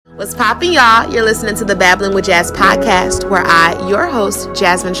What's poppin', y'all? You're listening to the Babbling with Jazz podcast, where I, your host,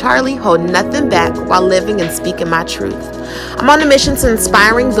 Jasmine Charlie, hold nothing back while living and speaking my truth. I'm on a mission to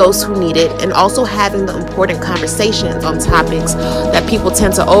inspiring those who need it and also having the important conversations on topics that people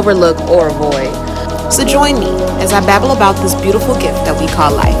tend to overlook or avoid. So join me as I babble about this beautiful gift that we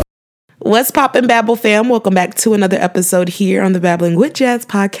call life. What's poppin', Babble fam? Welcome back to another episode here on the Babbling with Jazz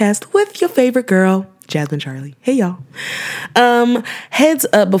podcast with your favorite girl, Jasmine Charlie. Hey, y'all. Heads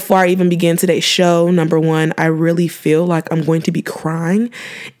up before I even begin today's show. Number one, I really feel like I'm going to be crying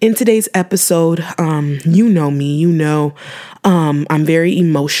in today's episode. You know me, I'm very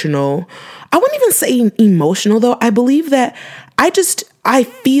emotional. I wouldn't even say emotional though. I believe that I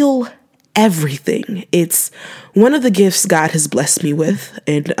feel everything. It's one of the gifts God has blessed me with.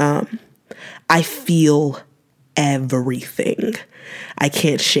 And, I feel everything. I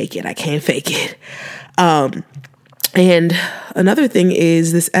can't shake it. I can't fake it. And another thing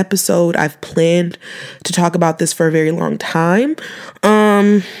is this episode, I've planned to talk about this for a very long time.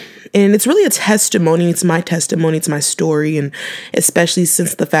 And it's really a testimony. It's my testimony. It's my story. And especially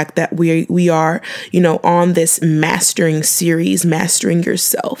since the fact that we are, on this mastering series, Mastering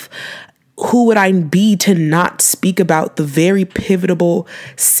Yourself. Who would I be to not speak about the very pivotal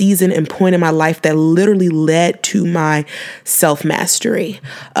season and point in my life that literally led to my self-mastery,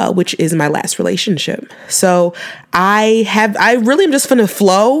 which is my last relationship. So I really am just gonna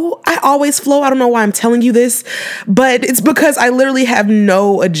flow. I always flow. I don't know why I'm telling you this, but it's because I literally have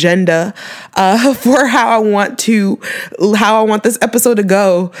no agenda for how I want this episode to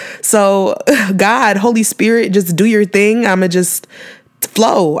go. So God, Holy Spirit, just do your thing. I'ma just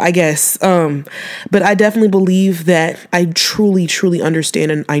flow, I guess. But I definitely believe that I truly, truly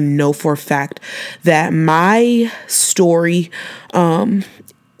understand, and I know for a fact that my story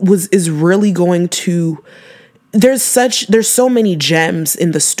is really going to. There's so many gems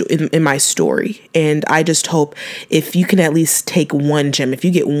in my story, and I just hope if you can at least take one gem, if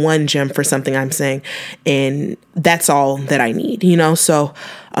you get one gem for something I'm saying, and that's all that I need, So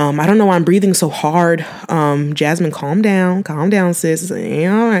I don't know why I'm breathing so hard. Jasmine, calm down, sis.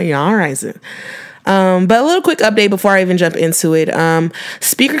 You're all right, sis. But a little quick update before I even jump into it.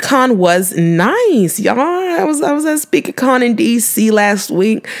 SpeakerCon was nice, y'all. I was at SpeakerCon in DC last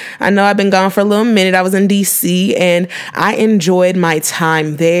week. I know I've been gone for a little minute. I was in DC and I enjoyed my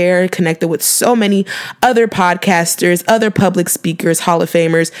time there, connected with so many other podcasters, other public speakers, Hall of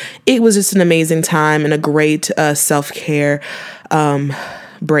Famers. It was just an amazing time and a great self-care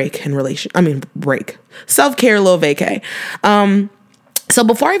break. Self-care, little vacay. So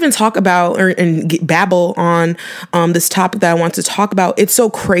before I even talk about babble on this topic that I want to talk about, it's so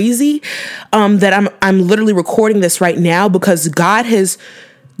crazy that I'm literally recording this right now because God has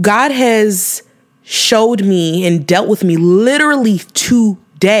showed me and dealt with me literally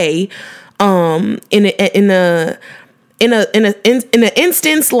today in an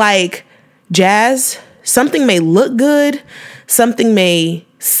instance like, Jazz, something may look good, something may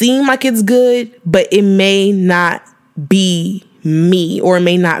seem like it's good, but it may not be me, or it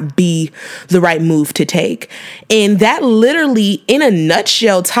may not be the right move to take. And that literally, in a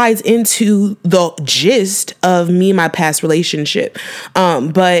nutshell, ties into the gist of me and my past relationship.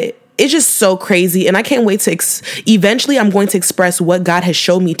 But it's just so crazy. And I can't wait to eventually I'm going to express what God has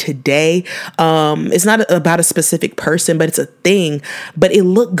shown me today. It's not about a specific person, but it's a thing. But it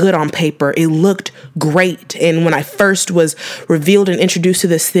looked good on paper. It looked great. And when I first was revealed and introduced to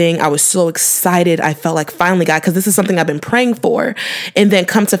this thing, I was so excited. I felt like, finally, God, because this is something I've been praying for. And then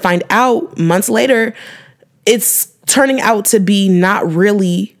come to find out months later, it's turning out to be not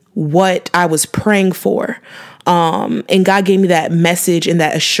really what I was praying for. And God gave me that message and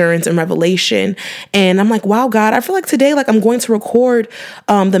that assurance and revelation. And I'm like, wow, God, I feel like today, I'm going to record,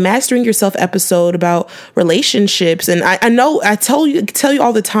 the Mastering Yourself episode about relationships. And I know I tell you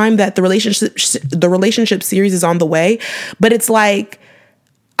all the time that the relationship series is on the way, but it's like,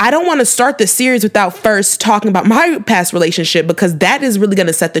 I don't want to start the series without first talking about my past relationship, because that is really going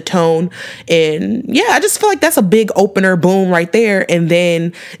to set the tone. And yeah, I just feel like that's a big opener, boom, right there. And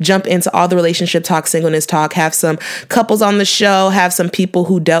then jump into all the relationship talk, singleness talk, have some couples on the show, have some people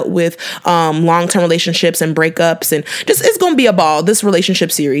who dealt with long-term relationships and breakups. And just, it's going to be a ball, this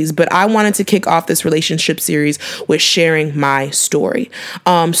relationship series. But I wanted to kick off this relationship series with sharing my story.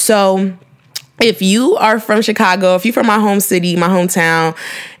 So if you are from Chicago, if you're from my home city, my hometown,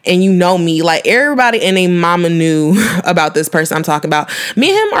 and you know me, like everybody and their mama knew about this person I'm talking about. Me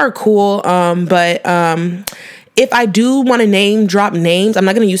and him are cool, but if I do want to drop names, I'm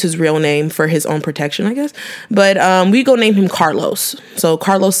not going to use his real name for his own protection, I guess. But we go name him Carlos. So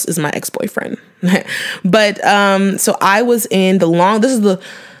Carlos is my ex-boyfriend. But so I was in this is the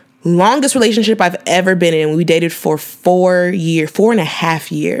longest relationship I've ever been in. We dated for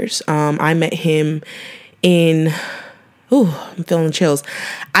 4.5 years. I met him in, I'm feeling chills.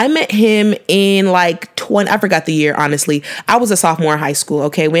 I met him in like I forgot the year, honestly. I was a sophomore in high school,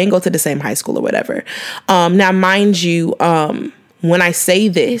 okay? We didn't go to the same high school or whatever. Now, mind you, when I say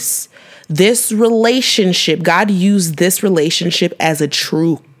this relationship, God used this relationship as a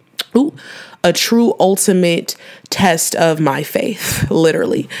true ultimate test of my faith,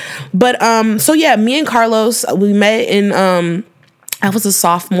 literally. But, so yeah, me and Carlos, we met in, I was a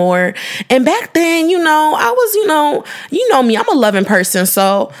sophomore, and back then, I was, you know me, I'm a loving person.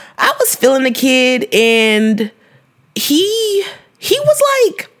 So I was feeling the kid, and he was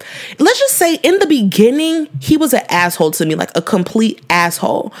like, let's just say in the beginning, he was an asshole to me, like a complete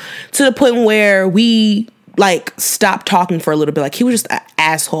asshole, to the point where we like stopped talking for a little bit. Like, he was just an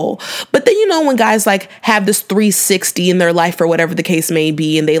asshole. But then, when guys like have this 360 in their life or whatever the case may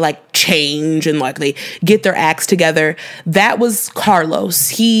be, and they like change and like they get their acts together, that was Carlos.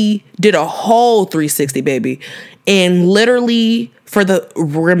 He did a whole 360, baby. And literally for the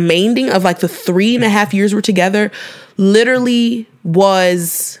remaining of like the 3.5 years we're together, literally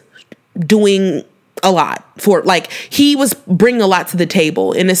was doing a lot for, like, he was bringing a lot to the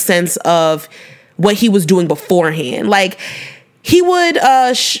table in a sense of what he was doing beforehand. Like, he would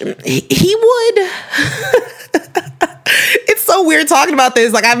it's so weird talking about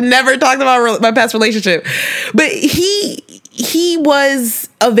this. Like, I've never talked about my past relationship, but he was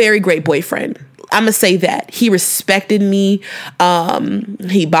a very great boyfriend. I'm gonna say that. He respected me.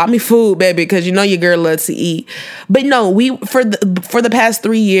 He bought me food, baby, because your girl loves to eat. But no, we for the past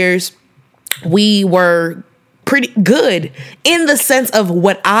 3 years, we were pretty good in the sense of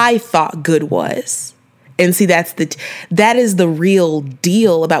what I thought good was. And see, that is the real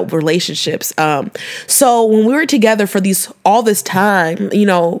deal about relationships. So when we were together for all this time,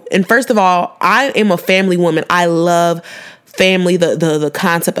 and first of all, I am a family woman. I love family, the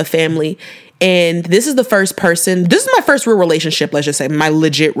concept of family. And this is my first real relationship, let's just say, my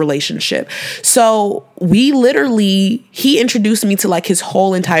legit relationship. So he introduced me to like his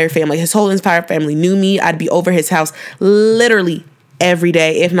whole entire family. His whole entire family knew me. I'd be over his house literally every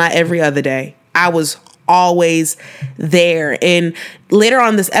day, if not every other day. I was always there. And later on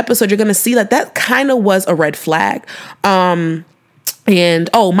in this episode, you're going to see that kind of was a red flag. And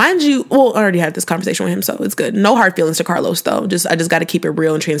mind you, I already had this conversation with him, so it's good. No hard feelings to Carlos, though. I just got to keep it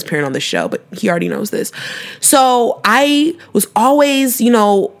real and transparent on the show, but he already knows this. So I was always,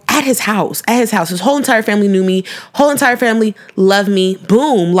 at his house. His whole entire family knew me. Whole entire family loved me.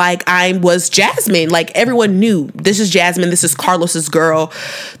 Boom. Like, I was Jasmine. Like, everyone knew, this is Jasmine. This is Carlos's girl.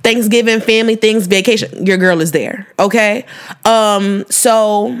 Thanksgiving, family things, vacation. Your girl is there. Okay.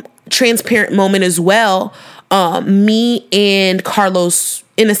 So transparent moment as well. Me and Carlos,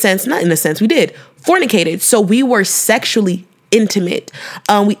 we did fornicated. So we were sexually intimate.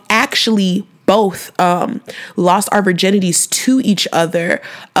 We actually both lost our virginities to each other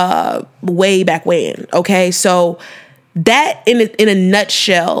way back when. Okay, so that in a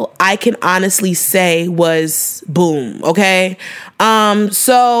nutshell, I can honestly say was boom. Okay,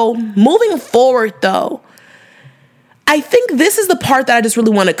 so moving forward though, I think this is the part that I just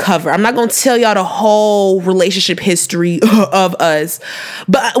really want to cover. I'm not going to tell y'all the whole relationship history of us,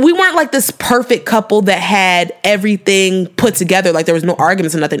 but we weren't like this perfect couple that had everything put together. Like, there was no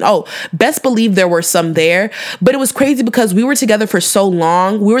arguments and nothing. Oh, best believe there were some there, but it was crazy because we were together for so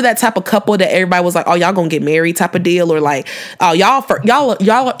long. We were that type of couple that everybody was like, oh, y'all gonna get married type of deal, or like, oh,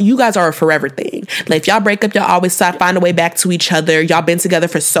 you guys are a forever thing. Like, if y'all break up, y'all always find a way back to each other. Y'all been together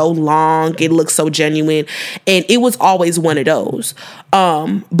for so long. It looks so genuine. And it was always one of those.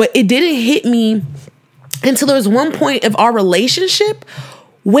 But it didn't hit me until there was one point of our relationship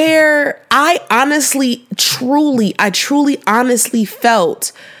where I truly honestly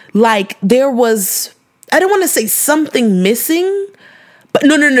felt like there was, I don't want to say something missing, but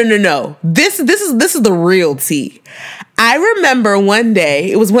no. This is the real tea. I remember one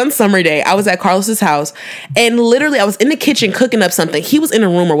day, it was one summer day, I was at Carlos's house, and literally I was in the kitchen cooking up something. He was in a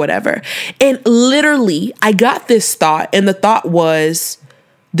room or whatever. And literally I got this thought, and the thought was,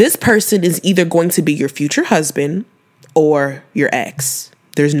 this person is either going to be your future husband or your ex.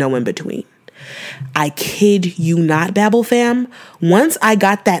 There's no in between. I kid you not, Babble fam. Once I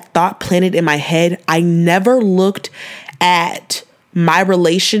got that thought planted in my head, I never looked at my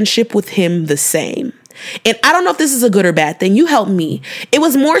relationship with him the same. And I don't know if this is a good or bad thing. You help me. It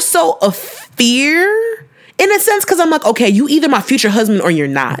was more so a fear in a sense, because I'm like, okay, you either my future husband or you're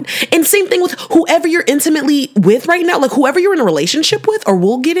not. And same thing with whoever you're intimately with right now, like whoever you're in a relationship with or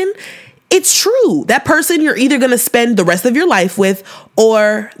will get in, it's true. That person you're either going to spend the rest of your life with,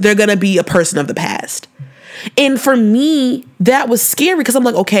 or they're going to be a person of the past. And for me, that was scary because I'm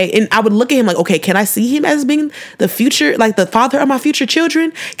like, okay. And I would look at him like, okay, can I see him as being the future, like the father of my future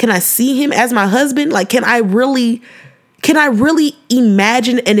children? Can I see him as my husband? Like, can I really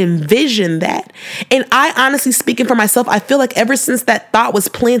imagine and envision that? And I honestly, speaking for myself, I feel like ever since that thought was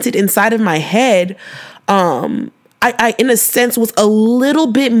planted inside of my head, I in a sense was a little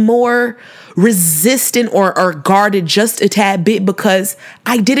bit more resistant or guarded just a tad bit because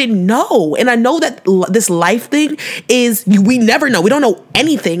I didn't know. And I know that this life thing is, we never know. We don't know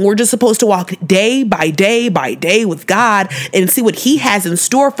anything. We're just supposed to walk day by day by day with God and see what he has in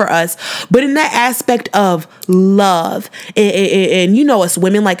store for us. But in that aspect of love, and you know us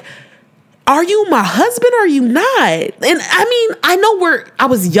women, like, are you my husband or are you not? And I mean, I know I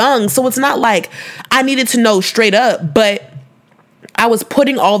was young, so it's not like I needed to know straight up, but I was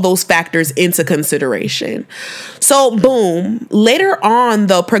putting all those factors into consideration. So boom, later on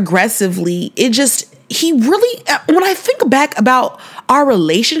though, progressively, he really, when I think back about our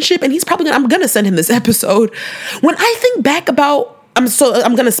relationship, and I'm going to send him this episode. When I think back about, I'm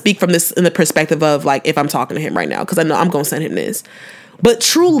going to speak from this in the perspective of like, if I'm talking to him right now, because I know I'm going to send him this, but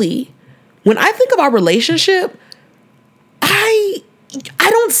truly, when I think of our relationship, I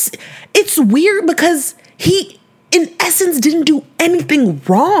don't, it's weird because he, in essence, didn't do anything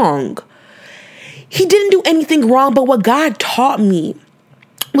wrong. He didn't do anything wrong, but what God taught me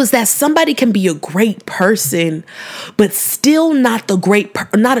was that somebody can be a great person, but still not the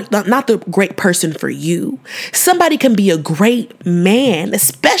great person for you. Somebody can be a great man,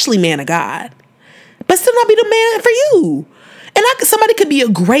 especially man of God, but still not be the man for you. And somebody could be a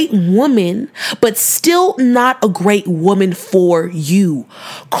great woman, but still not a great woman for you.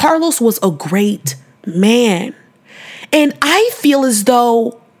 Carlos was a great man. And I feel as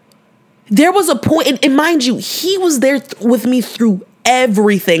though there was a point, and mind you, he was there with me through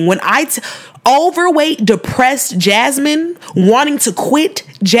everything. When overweight, depressed Jasmine, wanting to quit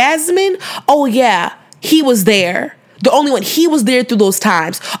Jasmine, oh yeah, he was there. The only one. He was there through those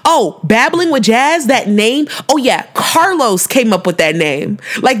times. Oh, Babbling with Jazz, that name. Oh yeah, Carlos came up with that name.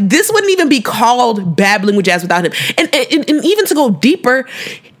 Like, this wouldn't even be called Babbling with Jazz without him. And even to go deeper,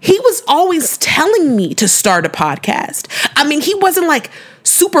 he was always telling me to start a podcast. I mean, he wasn't like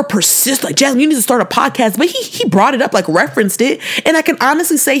super persistent, like, Jasmine, you need to start a podcast. But he brought it up, like referenced it. And I can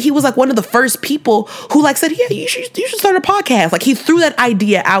honestly say he was like one of the first people who like said, yeah, you should start a podcast. Like, he threw that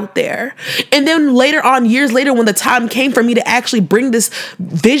idea out there. And then later on, years later, when the time came for me to actually bring this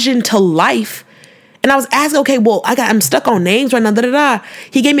vision to life, and I was asking, okay, well, I'm stuck on names right now,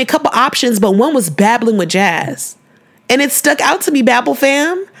 He gave me a couple options, but one was Babbling with Jazz. And it stuck out to me, Babble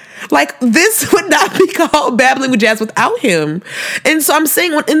fam. Like, this would not be called Babbling with Jazz without him. And so I'm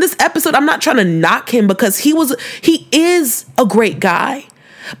saying, in this episode, I'm not trying to knock him because he is a great guy.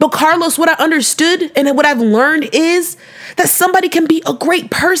 But Carlos, what I understood and what I've learned is that somebody can be a great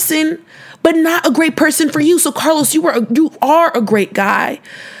person, but not a great person for you. So Carlos, you are a great guy.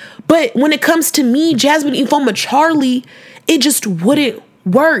 But when it comes to me, Jasmine, Ifoma, Charlie, it just wouldn't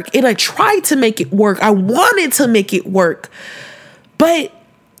work. And I tried to make it work. I wanted to make it work, but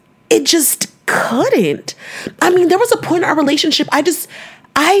it just couldn't. I mean, there was a point in our relationship,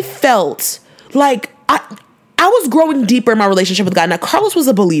 I felt like I was growing deeper in my relationship with God. Now, Carlos was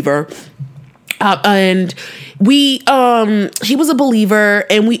a believer. And he was a believer,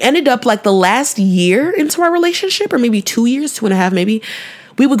 and we ended up like the last year into our relationship, or maybe 2 years, 2.5, maybe.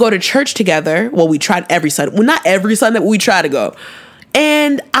 We would go to church together. Well, we tried every Sunday. Well, not every Sunday, but we tried to go.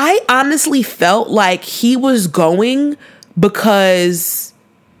 And I honestly felt like he was going because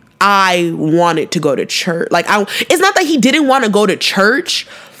I wanted to go to church. Like, it's not that he didn't want to go to church,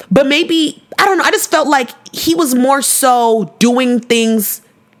 but maybe, I don't know. I just felt like he was more so doing things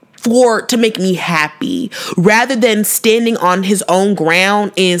to make me happy rather than standing on his own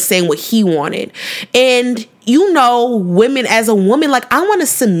ground and saying what he wanted. And you know, women, as a woman, like, I want to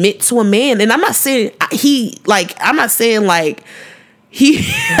submit to a man. And I'm not saying he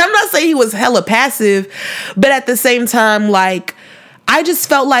was hella passive, but at the same time, like, I just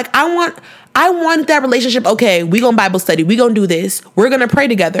felt like I want that relationship. Okay, we gonna Bible study. We gonna do this. We're gonna pray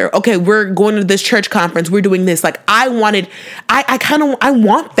together. Okay, we're going to this church conference. We're doing this. Like, I want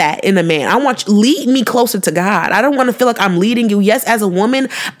that in a man. Lead me closer to God. I don't want to feel like I'm leading you. Yes, as a woman,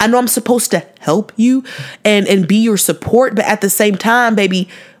 I know I'm supposed to help you and be your support. But at the same time, baby,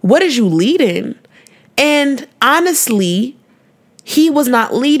 what is you leading? And honestly, he was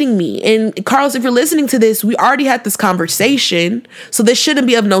not leading me. And Carlos, if you're listening to this, we already had this conversation, so this shouldn't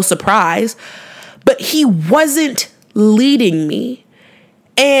be of no surprise. But he wasn't leading me.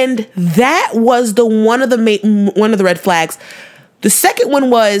 And that was one of the red flags. The second one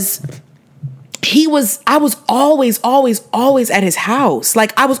was I was always at his house.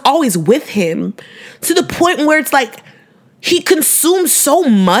 Like, I was always with him, to the point where it's like he consumed so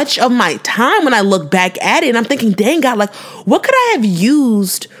much of my time when I look back at it. And I'm thinking, dang God, like, what could I have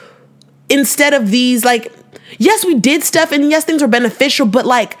used instead of these? Like, yes, we did stuff, and yes, things were beneficial, but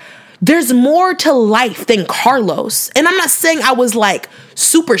like, there's more to life than Carlos. And I'm not saying I was like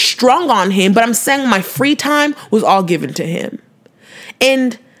super strong on him, but I'm saying my free time was all given to him.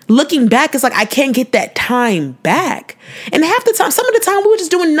 And looking back, it's like, I can't get that time back. And half the time, some of the time, we were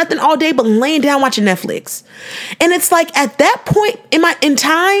just doing nothing all day but laying down watching Netflix. And it's like, at that point in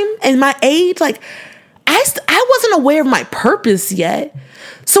time and my age, like, I wasn't aware of my purpose yet.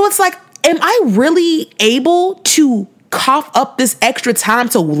 So it's like, am I really able to cough up this extra time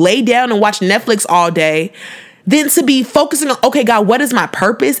to lay down and watch Netflix all day than to be focusing on, okay, God, what is my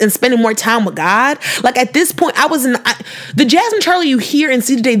purpose, and spending more time with God? Like, at this point, the Jasmine Charlie you hear and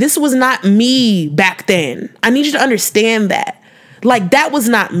see today, this was not me back then. I need you to understand that. Like, that was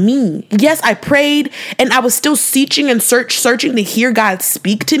not me. Yes, I prayed, and I was still searching to hear God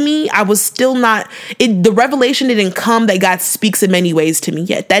speak to me. I was still not, the revelation didn't come that God speaks in many ways to me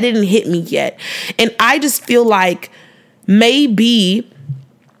yet. That didn't hit me yet. And I just feel like maybe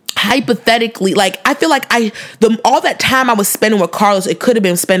hypothetically, like, I feel like all that time I was spending with Carlos, it could have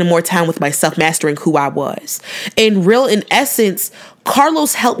been spending more time with myself, mastering who I was. In essence,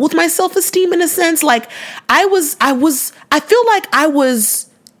 Carlos helped with my self-esteem in a sense. Like, I feel like I was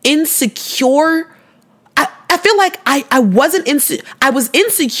insecure. I feel like I was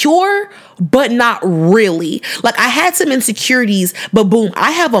insecure, but not really. Like, I had some insecurities, but boom,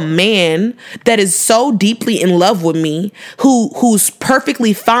 I have a man that is so deeply in love with me, who's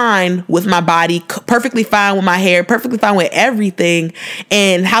perfectly fine with my body, perfectly fine with my hair, perfectly fine with everything,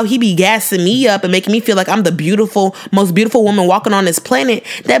 and how he be gassing me up and making me feel like I'm the most beautiful woman walking on this planet,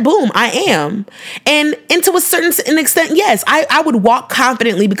 that boom, I am. And to a certain extent, yes, I would walk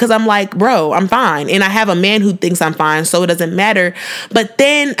confidently because I'm like, bro, I'm fine. And I have a man who thinks I'm fine, so it doesn't matter. But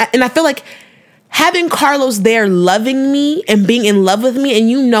then, and I feel like having Carlos there loving me and being in love with me,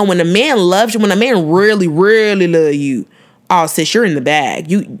 and when a man loves you, when a man really, really loves you, oh sis, you're in the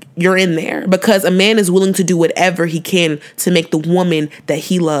bag. You're in there, because a man is willing to do whatever he can to make the woman that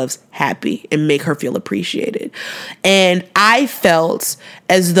he loves happy and make her feel appreciated. And I felt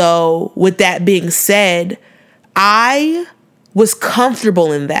as though, with that being said, I was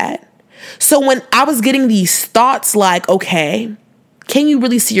comfortable in that. So when I was getting these thoughts like, okay, can you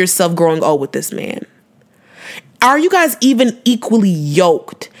really see yourself growing old with this man? Are you guys even equally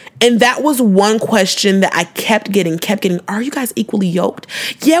yoked? And that was one question that I kept getting. Are you guys equally yoked?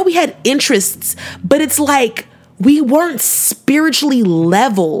 Yeah, we had interests, but it's like we weren't spiritually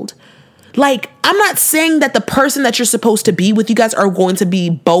leveled. Like, I'm not saying that the person that you're supposed to be with, you guys are going to be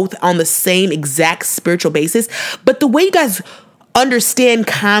both on the same exact spiritual basis, but the way you guys understand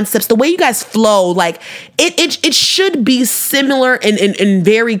concepts, the way you guys flow, like it should be similar and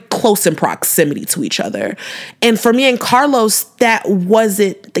very close in proximity to each other. And for me and Carlos, that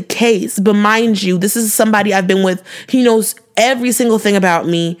wasn't the case. But mind you, this is somebody I've been with. He knows every single thing about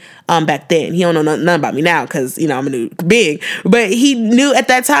me back then. He don't know nothing about me now because, I'm a new being. But he knew at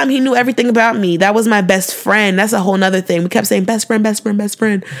that time, he knew everything about me. That was my best friend. That's a whole nother thing. We kept saying best friend, best friend, best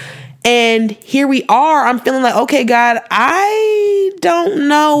friend. And here we are. I'm feeling like, okay, God, I don't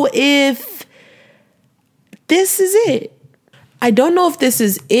know if this is it. I don't know if this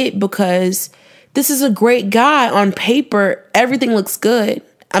is it, because this is a great guy on paper. Everything looks good.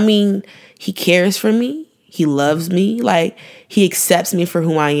 I mean, he cares for me. He loves me. Like, he accepts me for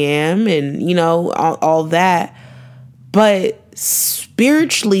who I am and, all that. But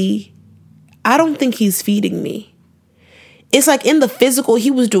spiritually, I don't think he's feeding me. It's like in the physical,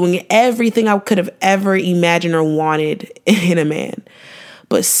 he was doing everything I could have ever imagined or wanted in a man.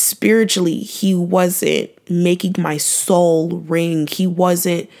 But spiritually, he wasn't making my soul ring. He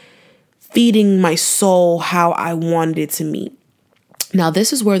wasn't feeding my soul how I wanted it to meet. Now,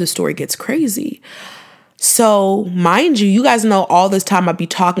 this is where the story gets crazy. So, mind you, you guys know all this time I'd be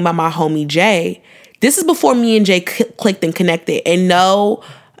talking about my homie Jay. This is before me and Jay clicked and connected. And no,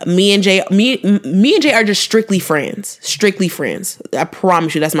 me and Jay are just strictly friends. Strictly friends. I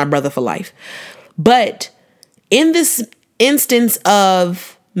promise you, that's my brother for life. But in this instance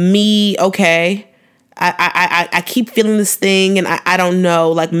of me, okay, I keep feeling this thing, and I don't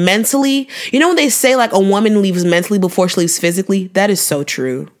know, like mentally, when they say like a woman leaves mentally before she leaves physically, that is so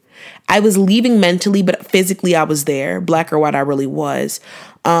true. I was leaving mentally, but physically I was there, black or white, I really was.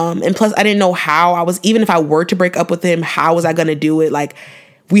 And plus I didn't know how even if I were to break up with him, how was I going to do it? Like,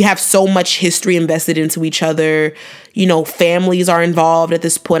 we have so much history invested into each other. You know, families are involved at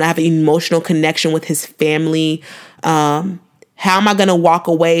this point. I have an emotional connection with his family. How am I going to walk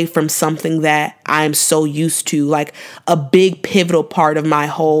away from something that I'm so used to? Like, a big pivotal part of my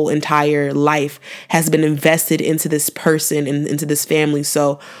whole entire life has been invested into this person and into this family.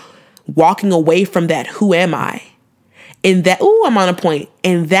 So walking away from that, who am I? And that, I'm on a point.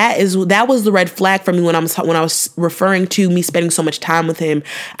 And that was the red flag for me when I was referring to me spending so much time with him.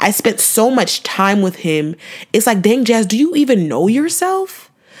 I spent so much time with him. It's like, dang, Jazz, do you even know yourself?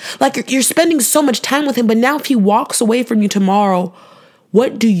 Like, you're spending so much time with him, but now if he walks away from you tomorrow,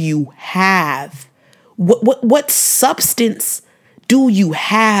 what do you have? What substance do you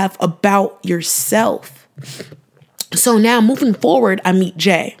have about yourself? So now moving forward, I meet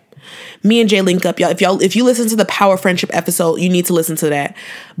Jay. Me and Jay link up, y'all. If you listen to the Power Friendship episode, you need to listen to that.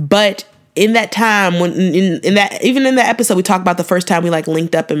 But in that time, when in that episode, we talked about the first time we like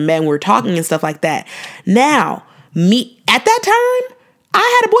linked up and met and we were talking and stuff like that. Now, at that time,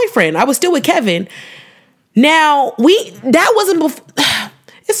 I had a boyfriend. I was still with Kevin. Now, that wasn't before.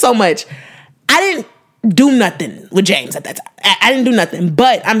 It's so much. I didn't do nothing with James at that time. I didn't do nothing.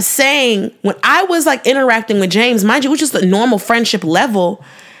 But I'm saying, when I was like interacting with James, mind you, it was just a normal friendship level.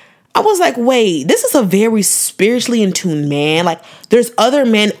 I was like, wait, this is a very spiritually in tune man. Like, there's other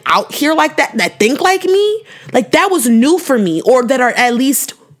men out here like that think like me. Like, that was new for me, or that are at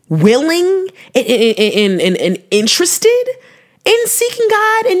least willing and interested in seeking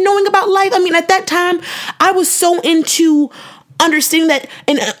God and knowing about life. I mean, at that time, I was so into understanding that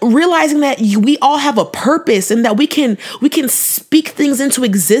and realizing that we all have a purpose, and that we can speak things into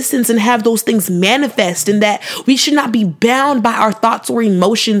existence and have those things manifest, and that we should not be bound by our thoughts or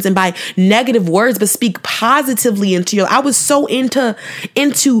emotions and by negative words, but speak positively into your. I was so into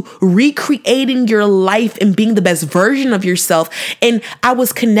recreating your life and being the best version of yourself. And I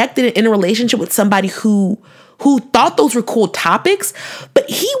was connected in a relationship with somebody who thought those were cool topics, but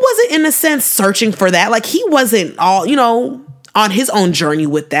he wasn't, in a sense, searching for that. Like, he wasn't all, on his own journey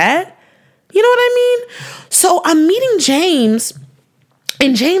with that. You know what I mean? So I'm meeting James,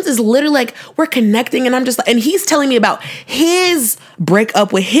 and James is literally like, we're connecting, and I'm just like, and he's telling me about his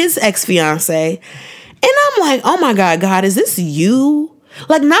breakup with his ex-fiance. And I'm like, oh my God, is this you?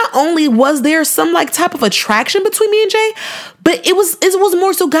 Like, not only was there some like type of attraction between me and Jay, but it was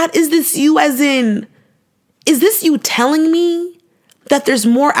more so, God, is this you, as in, is this you telling me that there's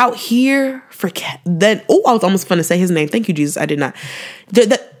more out here I was almost going to say his name. Thank you, Jesus. I did not. Is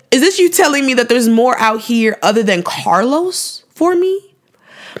this you telling me that there's more out here other than Carlos for me?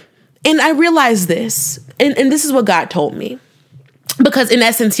 And I realized this, and this is what God told me. Because in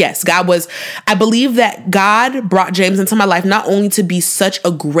essence, yes, I believe that God brought James into my life not only to be such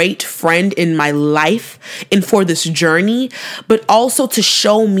a great friend in my life and for this journey, but also to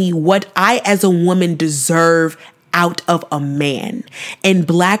show me what I as a woman deserve out of a man. And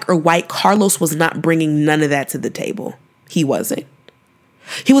black or white, Carlos was not bringing none of that to the table. He wasn't.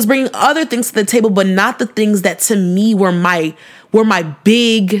 He was bringing other things to the table, but not the things that to me were my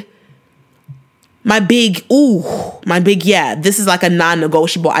big, yeah, this is like a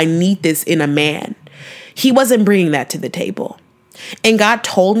non-negotiable. I need this in a man. He wasn't bringing that to the table. And God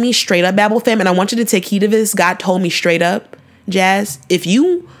told me straight up, Babel fam, and I want you to take heed of this. God told me straight up, Jazz, if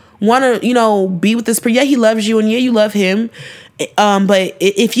you want to, be with this person, yeah, he loves you, and yeah, you love him. But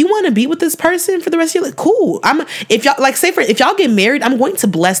if you want to be with this person for the rest of your life, cool. If y'all get married, I'm going to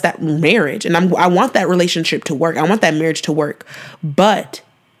bless that marriage, and I want that relationship to work. I want that marriage to work. But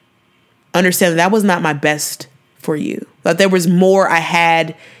understand that was not my best for you. That there was more I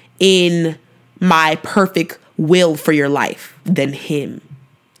had in my perfect will for your life than him.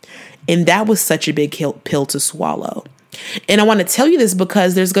 And that was such a big pill to swallow. And I want to tell you this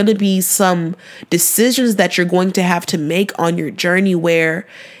because there's going to be some decisions that you're going to have to make on your journey where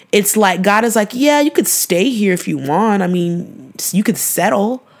it's like, God is like, yeah, you could stay here if you want. I mean, you could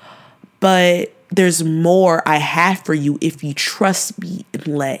settle, but there's more I have for you if you trust me and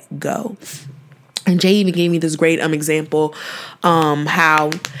let go. And Jay even gave me this great example, how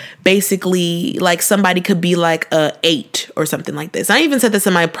basically like somebody could be like a 8 or something like this. I even said this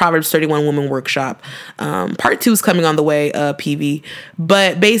in my Proverbs 31 woman workshop. Part 2 is coming on the way, PV.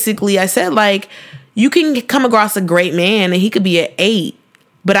 But basically I said, like, you can come across a great man and he could be an 8.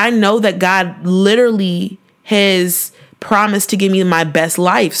 But I know that God literally has promised to give me my best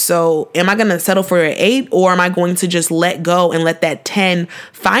life. So am I going to settle for an 8, or am I going to just let go and let that 10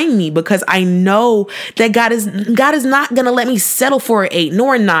 find me? Because I know that God is not going to let me settle for an 8,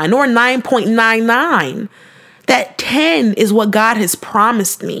 nor a 9, nor a 9.99. That 10 is what God has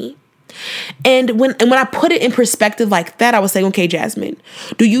promised me. And when I put it in perspective like that, I was saying, okay, Jasmine,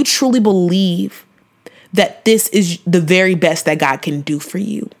 do you truly believe that this is the very best that God can do for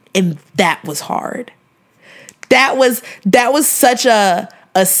you? And that was hard. That was such a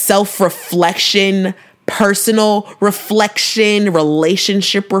self-reflection, personal reflection,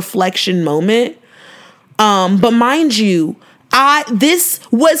 relationship reflection moment. But mind you, this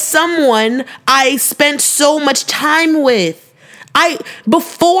was someone I spent so much time with. And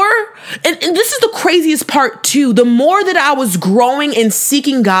this is the craziest part too. The more that I was growing and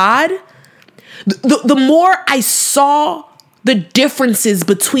seeking God, the more I saw the differences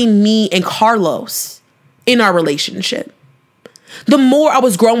between me and Carlos in our relationship. The more I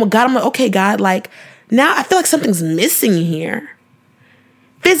was growing with God, I'm like, okay, God, like now I feel like something's missing here.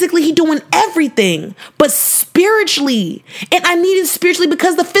 Physically, he doing everything, but spiritually. And I need it spiritually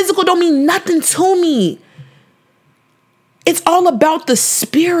because the physical don't mean nothing to me. It's all about the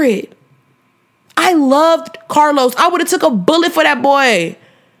spirit. I loved Carlos. I would have took a bullet for that boy.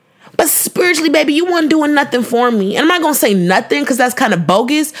 But spiritually, baby, you weren't doing nothing for me. And I'm not going to say nothing because that's kind of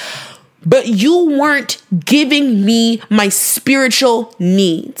bogus. But you weren't giving me my spiritual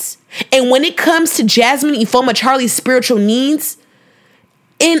needs. And when it comes to Jasmine Ifoma Charlie's spiritual needs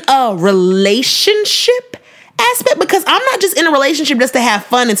in a relationship aspect, because I'm not just in a relationship just to have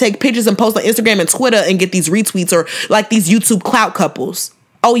fun and take pictures and post on Instagram and Twitter and get these retweets or like these YouTube clout couples.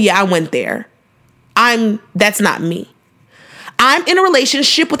 Oh yeah, I went there. That's not me. I'm in a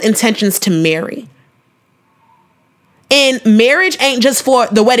relationship with intentions to marry. And marriage ain't just for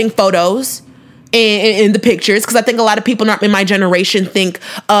the wedding photos and the pictures, because I think a lot of people not in my generation think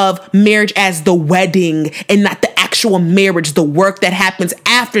of marriage as the wedding and not the actual marriage, the work that happens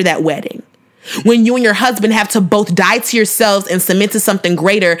after that wedding. When you and your husband have to both die to yourselves and submit to something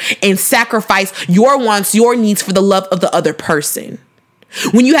greater and sacrifice your wants, your needs for the love of the other person.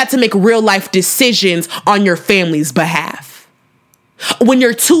 When you have to make real life decisions on your family's behalf. When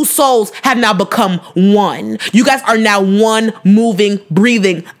your two souls have now become one. You guys are now one moving,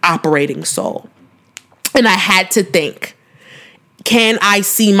 breathing, operating soul. And I had to think, can I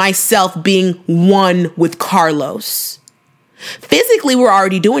see myself being one with Carlos? Physically, we're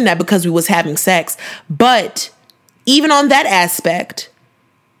already doing that because we was having sex. But even on that aspect,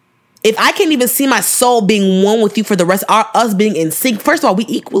 if I can't even see my soul being one with you for the rest of us being in sync, first of all,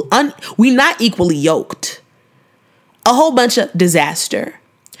 we not equally yoked. A whole bunch of disaster.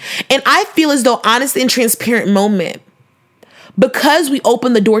 And I feel as though, honest and transparent moment, because we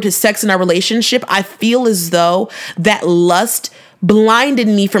opened the door to sex in our relationship, I feel as though that lust blinded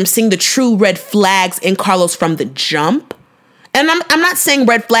me from seeing the true red flags in Carlos from the jump. And I'm not saying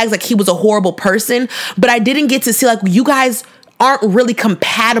red flags like he was a horrible person, but I didn't get to see like you guys aren't really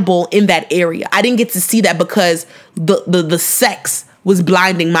compatible in that area. I didn't get to see that because the sex was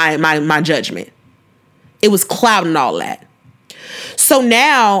blinding my judgment. It was clouding all that. So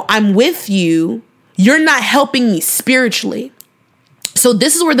now I'm with you. You're not helping me spiritually. So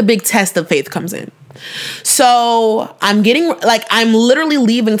this is where the big test of faith comes in. So I'm literally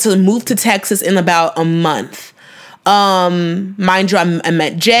leaving to move to Texas in about a month. Mind you, I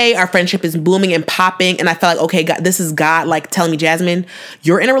met Jay. Our friendship is blooming and popping, and I felt like, okay, God, this is God like telling me, Jasmine,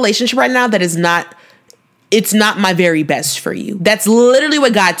 you're in a relationship right now that it's not my very best for you. That's literally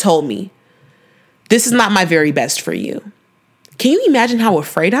what God told me. This is not my very best for you. Can you imagine how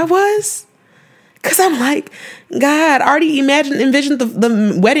afraid I was? Because I'm like, God, I already envisioned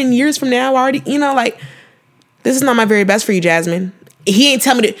the wedding years from now. I already, this is not my very best for you, Jasmine. He ain't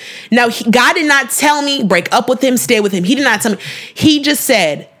tell me to. Now, God did not tell me, break up with him, stay with him. He did not tell me. He just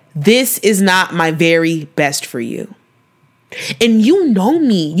said, this is not my very best for you. And you know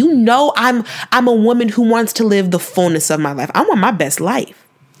me. You know I'm a woman who wants to live the fullness of my life. I want my best life.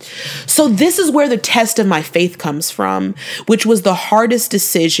 So this is where the test of my faith comes from, which was the hardest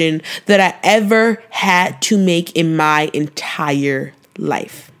decision that I ever had to make in my entire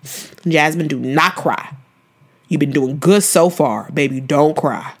life. Jasmine, do not cry. You've been doing good so far, baby. Don't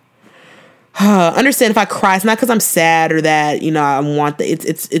cry. Understand if I cry, it's not because I'm sad or that, I want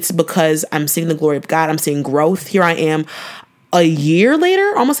it's because I'm seeing the glory of God. I'm seeing growth. Here I am a year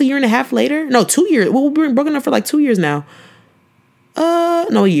later, almost a year and a half later. No, 2 years. Well, we've been broken up for like 2 years now.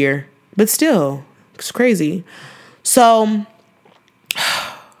 No, a year, but still, it's crazy. So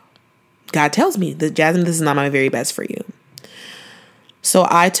God tells me that, Jasmine, this is not my very best for you. So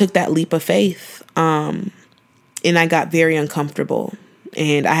I took that leap of faith. And I got very uncomfortable,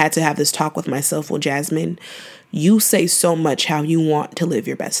 and I had to have this talk with myself. Well, Jasmine, you say so much how you want to live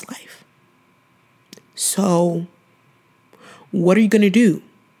your best life. So what are you going to do?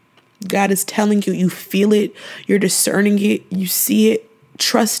 God is telling you, you feel it, you're discerning it, you see it,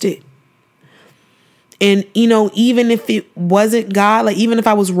 trust it. And, you know, even if it wasn't God, like even if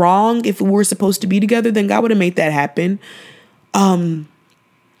I was wrong, if we were supposed to be together, then God would have made that happen.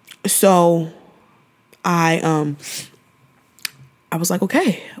 So I was like,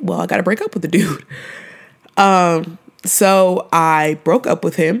 okay, well, I got to break up with the dude. So I broke up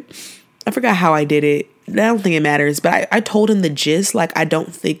with him. I forgot how I did it. I don't think it matters, but I told him the gist. Like, I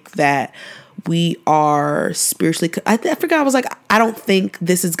don't think that we are spiritually, I forgot. I was like, I don't think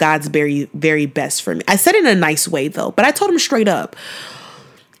this is God's very, very best for me. I said it in a nice way though, but I told him straight up.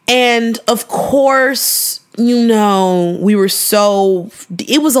 And of course, you know,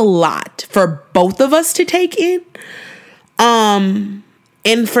 it was a lot for both of us to take in. And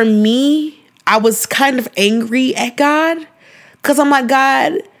for me, I was kind of angry at God because I'm like,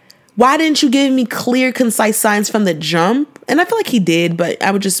 God, why didn't you give me clear, concise signs from the jump? And I feel like he did, but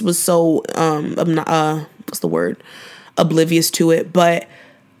I was so, what's the word? Oblivious to it. But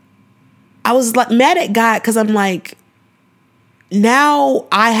I was like mad at God because I'm like, now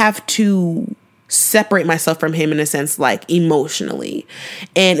I have to separate myself from him in a sense, like emotionally.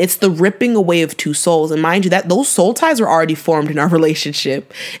 And it's the ripping away of two souls. And mind you, that those soul ties were already formed in our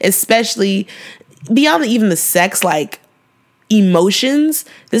relationship, especially beyond even the sex, like emotions.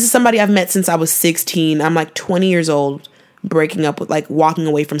 This is somebody I've met since I was 16. I'm like 20 years old, breaking up with, like, walking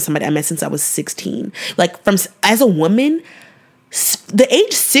away from somebody I met since I was 16. Like, as a woman, the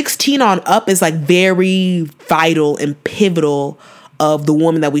age 16 on up is like very vital and pivotal of the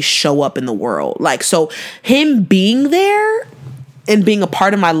woman that we show up in the world. Like, so him being there and being a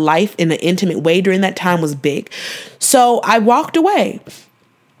part of my life in an intimate way during that time was big. So I walked away,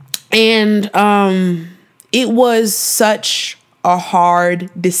 and it was such a hard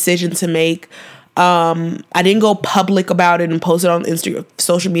decision to make. I didn't go public about it and post it on Instagram,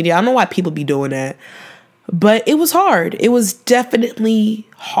 social media. I don't know why people be doing that, but it was hard. It was definitely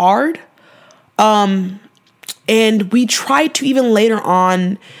hard. And we tried to, even later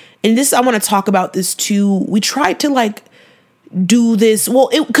on, and this, I want to talk about this too. We tried to like do this. Well,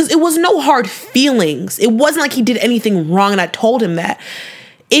 because it was no hard feelings. It wasn't like he did anything wrong. And I told him that.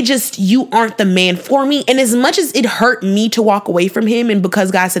 It just, you aren't the man for me. And as much as it hurt me to walk away from him, and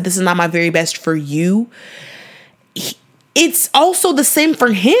because God said, this is not my very best for you, it's also the same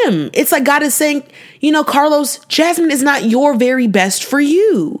for him. It's like God is saying, you know, Carlos, Jasmine is not your very best for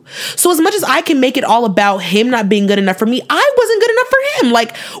you. So as much as I can make it all about him not being good enough for me, I wasn't good enough for him.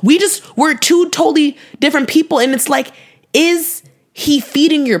 Like, we're two totally different people. And it's like, is he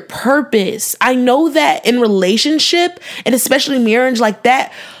feeding your purpose? I know that in relationship, and especially marriage like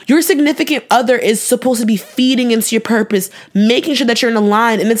that, your significant other is supposed to be feeding into your purpose, making sure that you're in a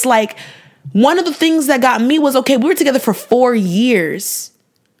line. And it's like, one of the things that got me was, okay, we were together for 4 years.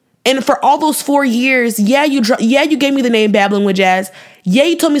 And for all those 4 years, you gave me the name Babbling with Jazz. Yeah,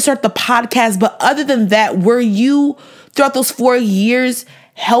 you told me to start the podcast. But other than that, were you, throughout those 4 years,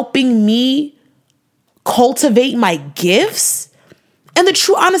 helping me cultivate my gifts? And the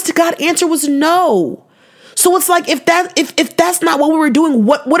true, honest to God answer was no. So it's like, if that's not what we were doing,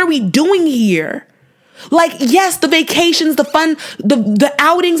 what are we doing here? Like, yes, the vacations, the fun, the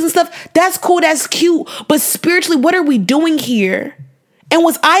outings and stuff, that's cool, that's cute. But spiritually, what are we doing here? And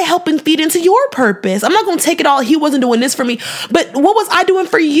was I helping feed into your purpose? I'm not going to take it all. He wasn't doing this for me. But what was I doing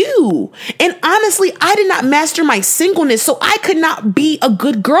for you? And honestly, I did not master my singleness, so I could not be a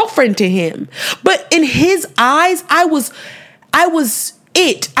good girlfriend to him. But in his eyes, I was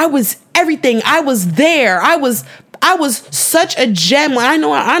it. I was everything. I was there. I was such a gem. I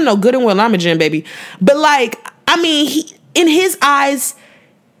know good and well I'm a gem, baby. But like, I mean, in his eyes,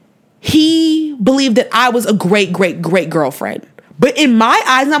 he believed that I was a great, great, great girlfriend. But in my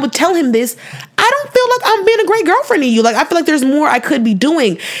eyes, and I would tell him this, I don't feel like I'm being a great girlfriend to you. Like, I feel like there's more I could be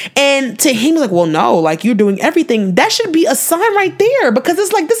doing. And to him, he's like, well, no, like, you're doing everything. That should be a sign right there, because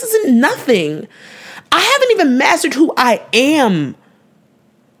it's like, this isn't nothing. I haven't even mastered who I am.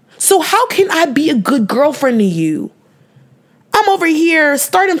 So how can I be a good girlfriend to you? I'm over here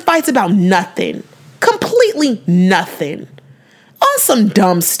starting fights about nothing. Completely nothing. On some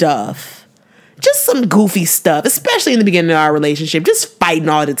dumb stuff. Just some goofy stuff, especially in the beginning of our relationship. Just fighting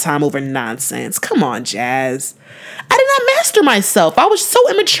all the time over nonsense. Come on, Jazz. I did not master myself. I was so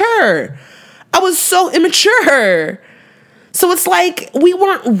immature. So it's like, we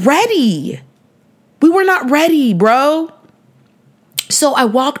weren't ready. We were not ready, bro. So I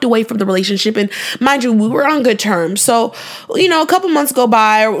walked away from the relationship, and mind you, we were on good terms. So, you know, a couple months go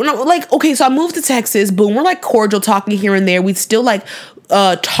by, so I moved to Texas. Boom. We're like cordial talking here and there. We'd still like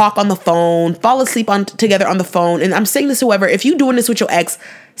talk on the phone, fall asleep together on the phone. And I'm saying this to whoever, if you doing this with your ex,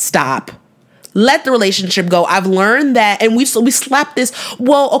 stop. let the relationship go. I've learned that, and we slapped this.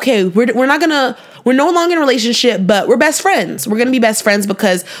 Well, okay, we're no longer in a relationship, but we're best friends. We're gonna be best friends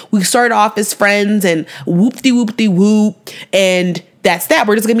because we started off as friends, and whoop, and that's that.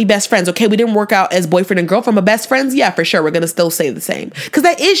 We're just gonna be best friends. Okay, we didn't work out as boyfriend and girlfriend, but best friends, yeah, for sure. We're gonna still say the same, because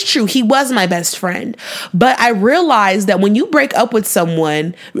that is true. He was my best friend. But I realized that when you break up with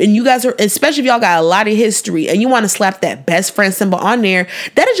someone, and you guys are, especially if y'all got a lot of history, and you want to slap that best friend symbol on there,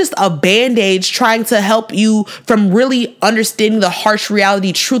 that is just a band-aid trying to help you from really understanding the harsh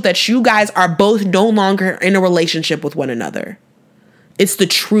reality truth that you guys are both no longer in a relationship with one another. It's the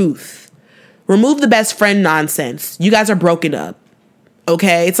truth. Remove the best friend nonsense. You guys are broken up.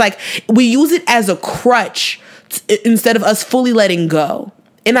 Okay, it's like we use it as a crutch instead of us fully letting go.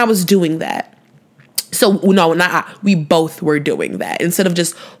 And I was doing that. So no, not I. We both were doing that instead of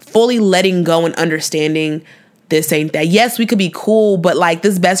just fully letting go and understanding this ain't that. Yes, we could be cool, but like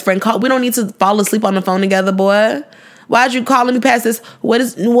this best friend call, we don't need to fall asleep on the phone together, boy. Why'd you calling me past this? What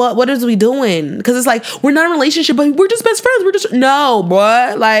is we doing? Because it's like we're not in a relationship, but we're just best friends. We're just no,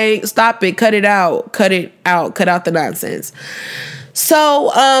 boy. Like stop it. Cut it out. Cut out the nonsense.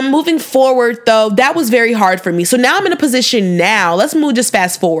 So moving forward, though, that was very hard for me. So now I'm in a position now. Let's just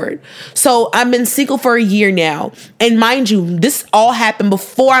fast forward. So I've been single for a year now. And mind you, this all happened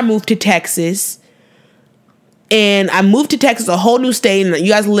before I moved to Texas. And I moved to Texas, a whole new state. And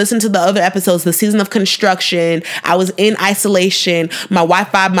you guys listen to the other episodes, the season of construction. I was in isolation. My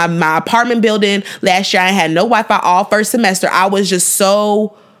Wi-Fi, my apartment building last year, I had no Wi-Fi all first semester. I was just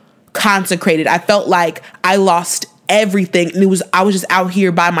so consecrated. I felt like I lost everything. And I was just out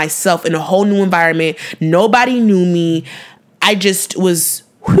here by myself in a whole new environment. Nobody knew me. I just was,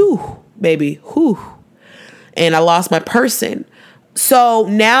 baby. And I lost my person. So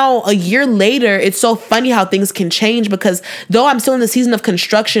now a year later, it's so funny how things can change, because though I'm still in the season of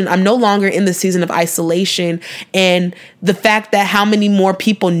construction, I'm no longer in the season of isolation. And the fact that how many more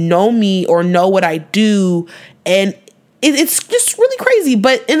people know me or know what I do, and it's just really crazy.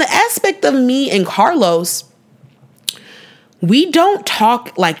 But in the aspect of me and Carlos, we don't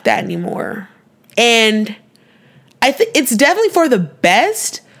talk like that anymore. And I think it's definitely for the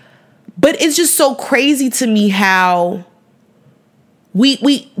best, but it's just so crazy to me how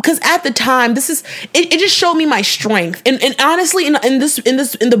because at the time, it just showed me my strength. And honestly, in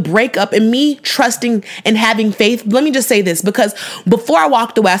the breakup and me trusting and having faith, let me just say this, because before I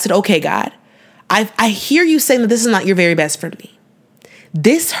walked away, I said, okay, God, I hear you saying that this is not your very best for me.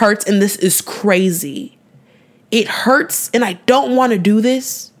 This hurts and this is crazy. It hurts and I don't want to do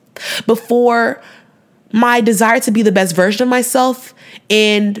this before my desire to be the best version of myself.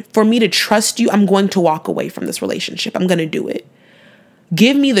 And for me to trust you, I'm going to walk away from this relationship. I'm going to do it.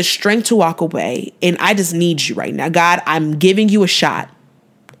 Give me the strength to walk away. And I just need you right now. God, I'm giving you a shot.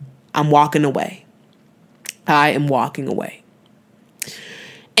 I'm walking away. I am walking away.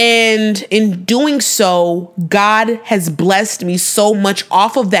 And in doing so, God has blessed me so much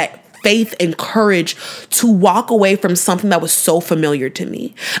off of that faith and courage to walk away from something that was so familiar to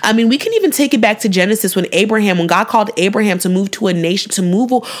me. I mean, we can even take it back to Genesis when God called Abraham to move to a nation, to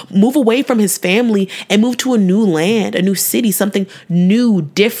move away from his family and move to a new land, a new city, something new,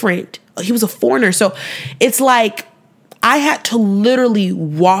 different. He was a foreigner. So it's like I had to literally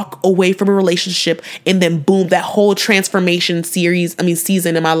walk away from a relationship, and then boom, that whole transformation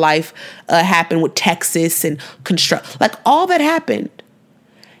season in my life happened with Texas and like all that happened.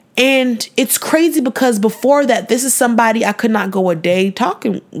 And it's crazy because before that, this is somebody I could not go a day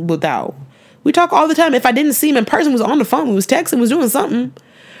talking without. We talk all the time. If I didn't see him in person, he was on the phone, he was texting, was doing something.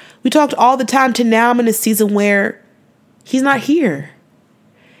 We talked all the time, to now I'm in a season where he's not here.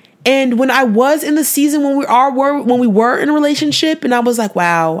 And when I was in the season when we were in a relationship, and I was like,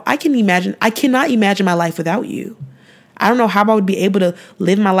 wow, I cannot imagine my life without you. I don't know how I would be able to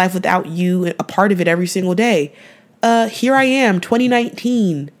live my life without you, a part of it every single day. Here I am,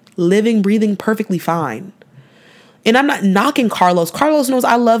 2019. Living, breathing perfectly fine. And I'm not knocking Carlos. Carlos knows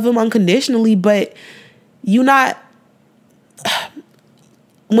I love him unconditionally, but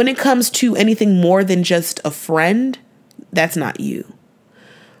when it comes to anything more than just a friend, that's not you.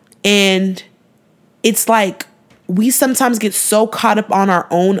 And it's like we sometimes get so caught up on our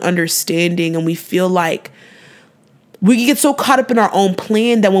own understanding, and we feel like we get so caught up in our own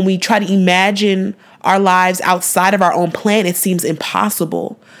plan that when we try to imagine our lives outside of our own plan, it seems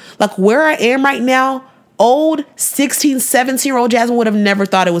impossible. Like where I am right now, old 16, 17-year-old Jasmine would have never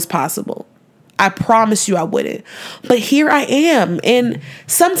thought it was possible. I promise you I wouldn't. But here I am. And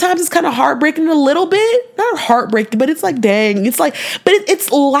sometimes it's kind of heartbreaking a little bit. Not heartbreaking, but it's like, dang. It's like, but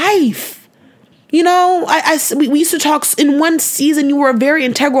it's life. You know, we used to talk in one season. You were a very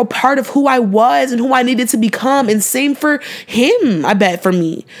integral part of who I was and who I needed to become. And same for him, I bet, for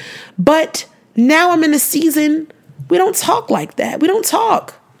me. But now I'm in a season, we don't talk like that. We don't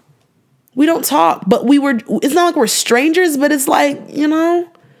talk. But it's not like we're strangers, but it's like, you know,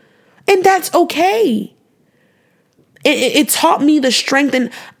 and that's okay. It taught me the strength. And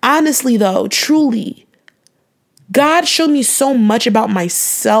honestly, though, truly, God showed me so much about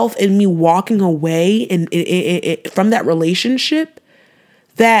myself and me walking away and from that relationship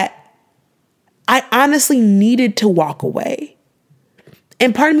that I honestly needed to walk away.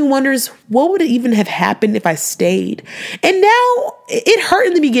 And part of me wonders, what would even have happened if I stayed? And now it hurt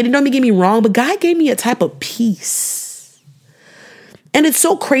in the beginning. Don't get me wrong, but God gave me a type of peace. And it's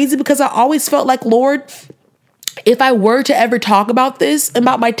so crazy because I always felt like, Lord, if I were to ever talk about this,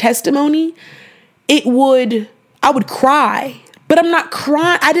 about my testimony, I would cry, but I'm not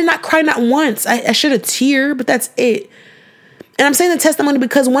crying. I did not cry, not once. I shed a tear, but that's it. And I'm saying the testimony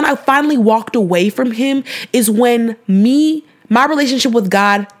because when I finally walked away from him is when my relationship with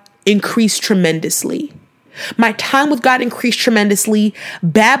God increased tremendously. My time with God increased tremendously.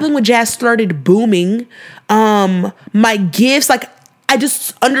 Babbling with Jazz started booming. My gifts, like I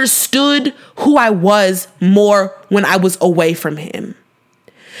just understood who I was more when I was away from him.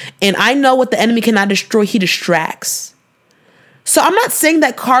 And I know what the enemy cannot destroy, he distracts. So I'm not saying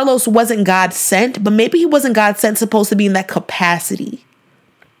that Carlos wasn't God sent, but maybe he wasn't God sent supposed to be in that capacity.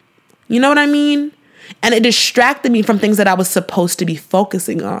 You know what I mean? And it distracted me from things that I was supposed to be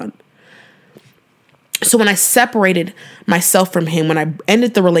focusing on. So when I separated myself from him, when I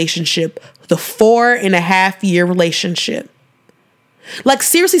ended the relationship, the 4.5-year relationship, like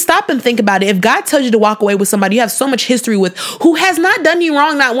seriously, stop and think about it. If God tells you to walk away with somebody you have so much history with who has not done you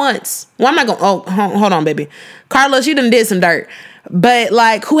wrong, not once. Well, I'm not going, hold on, baby. Carlos, you done did some dirt. But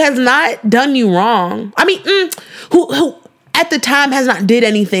like, who has not done you wrong? I mean, who at the time has not did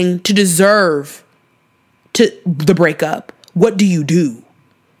anything to deserve the breakup. What do you do?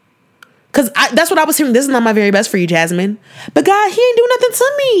 Because that's what I was hearing. This is not my very best for you, Jasmine. But God, he ain't do nothing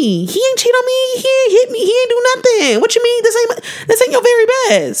to me. He ain't cheat on me. He ain't hit me. He ain't do nothing. What you mean? This ain't your very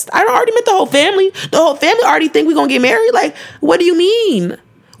best. I already met the whole family. The whole family already think we're going to get married. Like, what do you mean?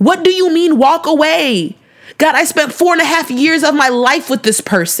 What do you mean walk away? God, I spent 4.5 years of my life with this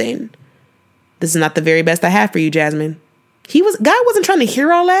person. This is not the very best I have for you, Jasmine. God wasn't trying to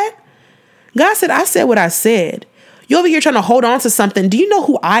hear all that. God said, I said what I said. You're over here trying to hold on to something. Do you know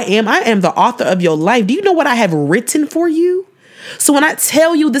who I am? I am the author of your life. Do you know what I have written for you? So when I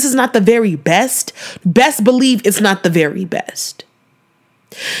tell you this is not the very best believe it's not the very best.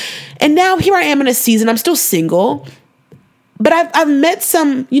 And now here I am in a season. I'm still single, but I've met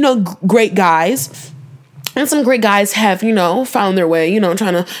some, great guys. And some great guys have, found their way,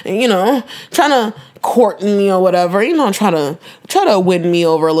 trying to court me or whatever, try to win me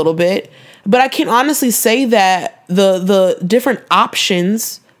over a little bit. But I can honestly say that the different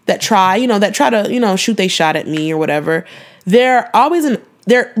options that try to, shoot they shot at me or whatever, they're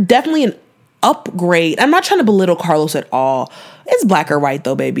definitely an upgrade. I'm not trying to belittle Carlos at all. It's black or white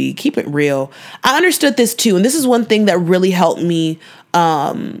though, baby. Keep it real. I understood this too. And this is one thing that really helped me,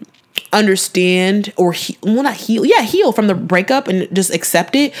 understand or heal from the breakup and just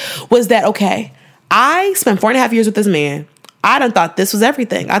accept it was that, okay, I spent 4.5 years with this man. I done thought this was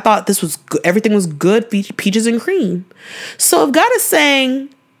everything. I thought this was everything was good, peaches and cream. So if God is saying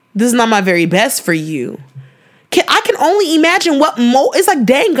this is not my very best for you, I can only imagine what more. It's like,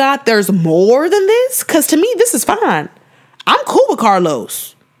 dang God, there's more than this. Because to me, this is fine. I'm cool with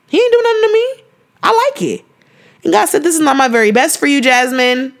Carlos. He ain't doing nothing to me. I like it. And God said, this is not my very best for you,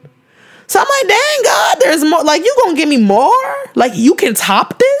 Jasmine. So I'm like, dang God, there's more. Like, you gonna give me more? Like, you can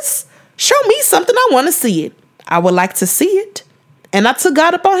top this? Show me something. I want to see it. I would like to see it. And I took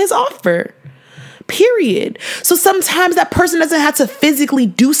God up on his offer. Period. So sometimes that person doesn't have to physically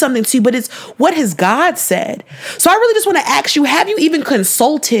do something to you, but it's what has God said. So I really just want to ask you, have you even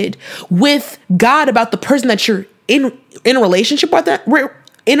consulted with God about the person that you're in a relationship with? We're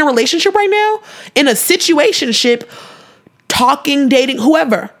in a relationship right now, in a situationship, talking, dating,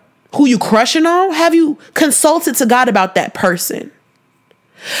 whoever, who you crushing on. Have you consulted to God about that person?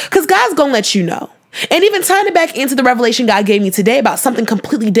 Because God's going to let you know. And even tying it back into the revelation God gave me today about something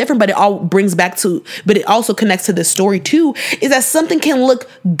completely different, but it also connects to this story too, is that something can look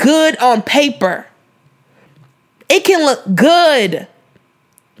good on paper. It can look good.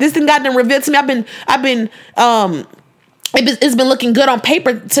 This thing God done revealed to me. It's been looking good on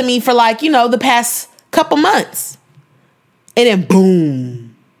paper to me for the past couple months. And then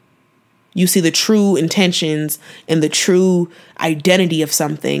boom. You see the true intentions and the true identity of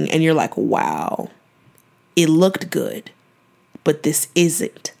something, and you're like, wow, it looked good, but this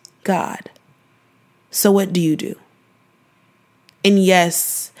isn't God. So what do you do? And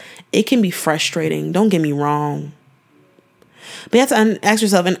yes, it can be frustrating. Don't get me wrong. But you have to ask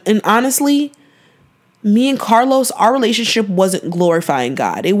yourself, and honestly, me and Carlos, our relationship wasn't glorifying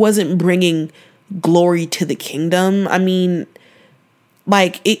God. It wasn't bringing glory to the kingdom. I mean,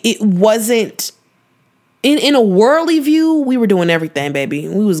 like, it wasn't, in a worldly view, we were doing everything, baby.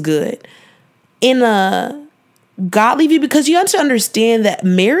 We was good. In a godly view, because you have to understand that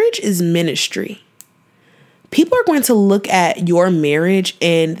marriage is ministry. People are going to look at your marriage,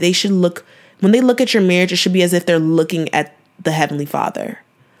 and when they look at your marriage, it should be as if they're looking at the Heavenly Father.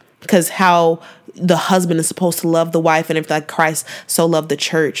 Because how the husband is supposed to love the wife, and if like Christ so loved the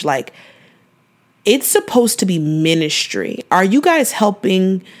church, like, it's supposed to be ministry. Are you guys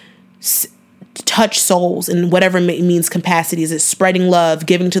helping touch souls in whatever means capacity? Is it spreading love,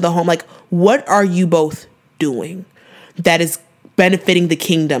 giving to the home? Like, what are you both doing that is benefiting the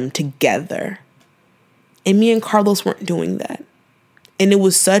kingdom together? And me and Carlos weren't doing that. And it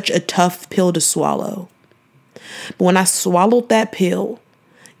was such a tough pill to swallow. But when I swallowed that pill,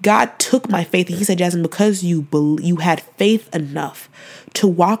 God took my faith and he said, Jasmine, because you had faith enough to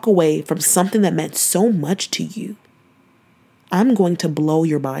walk away from something that meant so much to you, I'm going to blow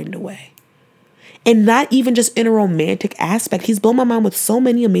your mind away. And not even just in a romantic aspect. He's blown my mind with so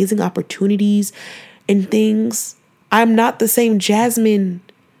many amazing opportunities and things. I'm not the same Jasmine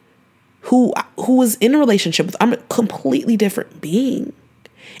who was in a relationship with. I'm a completely different being.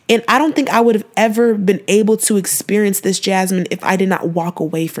 And I don't think I would have ever been able to experience this Jasmine if I did not walk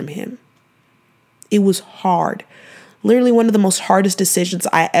away from him. It was hard. Literally one of the most hardest decisions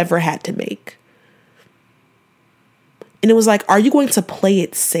I ever had to make. And it was like, are you going to play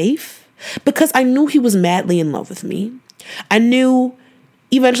it safe? Because I knew he was madly in love with me. I knew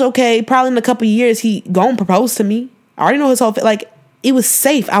eventually, okay, probably in a couple of years, he gonna propose to me. I already know his whole, like, it was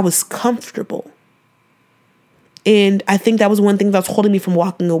safe. I was comfortable. And I think that was one thing that was holding me from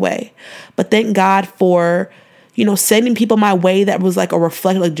walking away. But thank God for, sending people my way that was like a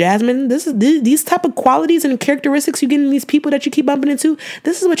reflection, like, Jasmine, these type of qualities and characteristics you get in these people that you keep bumping into,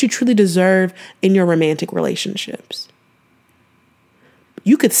 this is what you truly deserve in your romantic relationships.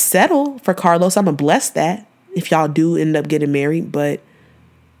 You could settle for Carlos. I'm going to bless that if y'all do end up getting married, but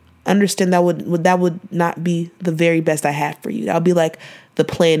understand that would not be the very best I have for you. That would be like the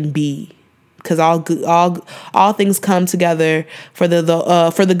plan B. Because all things come together for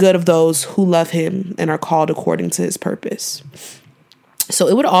the good of those who love him and are called according to his purpose. So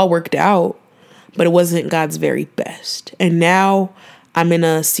it would all worked out, but it wasn't God's very best. And now I'm in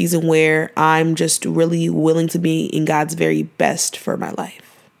a season where I'm just really willing to be in God's very best for my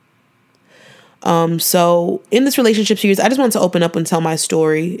life. So in this relationship series, I just want to open up and tell my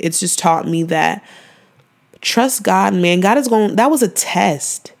story. It's just taught me that trust God, man. That was a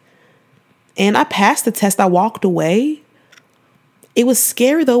test. And I passed the test. I walked away. It was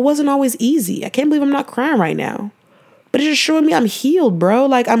scary, though. It wasn't always easy. I can't believe I'm not crying right now. But it's just showing me I'm healed, bro.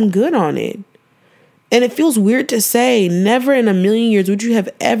 Like, I'm good on it. And it feels weird to say, never in a million years would you have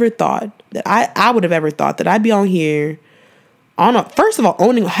ever thought that I would have ever thought that I'd be on here first of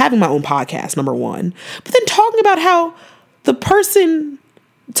all, having my own podcast, number one. But then talking about how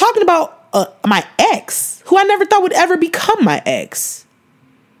talking about my ex, who I never thought would ever become my ex.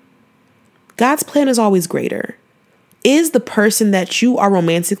 God's plan is always greater. Is the person that you are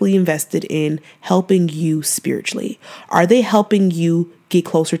romantically invested in helping you spiritually? Are they helping you get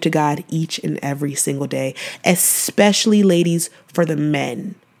closer to God each and every single day? Especially, ladies, for the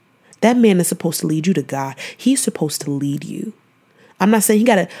men. That man is supposed to lead you to God. He's supposed to lead you. I'm not saying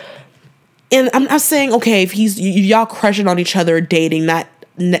and I'm not saying, okay, if y'all crushing on each other, dating, not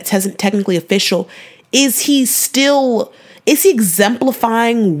technically official, is he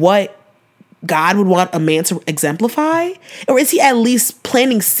exemplifying what God would want a man to exemplify? Or is he at least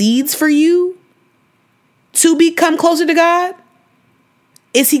planting seeds for you to become closer to God?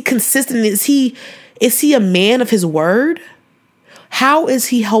 Is he consistent? Is he a man of his word? How is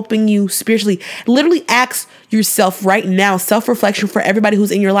he helping you spiritually? Literally ask yourself right now, self-reflection for everybody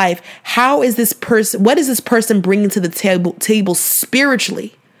who's in your life. What is this person bringing to the table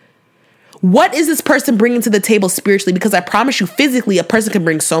spiritually? What is this person bringing to the table spiritually? Because I promise you, physically, a person can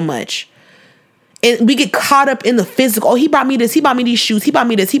bring so much. And we get caught up in the physical. Oh, he bought me this. He bought me these shoes. He bought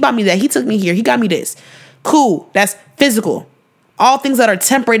me this. He bought me that. He took me here. He got me this. Cool. That's physical. All things that are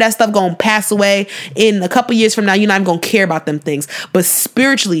temporary, that stuff going to pass away. In a couple years from now, you're not even going to care about them things. But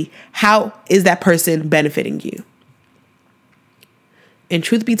spiritually, how is that person benefiting you? And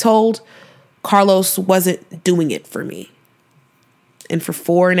truth be told, Carlos wasn't doing it for me. And for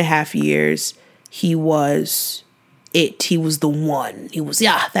 4.5 years, he was it. He was the one. He was,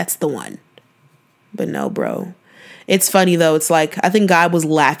 yeah, that's the one. But no, bro. It's funny, though. It's like, I think God was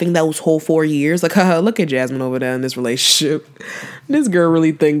laughing those whole 4 years. Like, haha, look at Jasmine over there in this relationship. This girl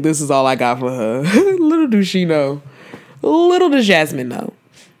really think this is all I got for her. Little does she know. Little does Jasmine know.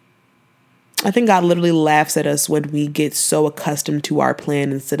 I think God literally laughs at us when we get so accustomed to our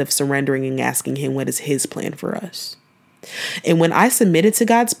plan instead of surrendering and asking him what is his plan for us. And when I submitted to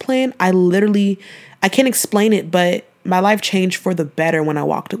God's plan, I can't explain it, but my life changed for the better when I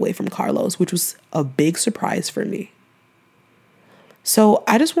walked away from Carlos, which was a big surprise for me. So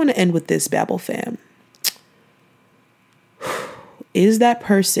I just want to end with this, Babel fam. Is that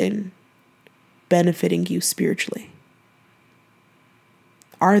person benefiting you spiritually?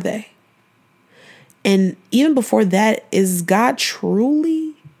 Are they? And even before that, is God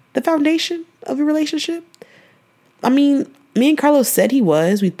truly the foundation of your relationship? I mean, me and Carlos said he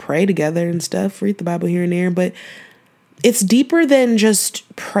was. We pray together and stuff, read the Bible here and there, but it's deeper than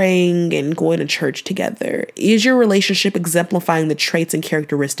just praying and going to church together. Is your relationship exemplifying the traits and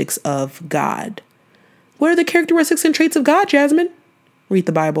characteristics of God? What are the characteristics and traits of God, Jasmine? Read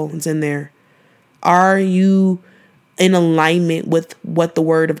the Bible. It's in there. Are you in alignment with what the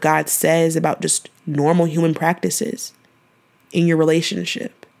word of God says about just normal human practices in your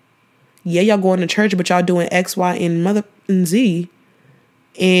relationship? Yeah, y'all going to church, but y'all doing X, Y, and mother and Z.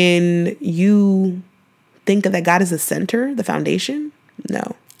 And you think that God is the center, the foundation?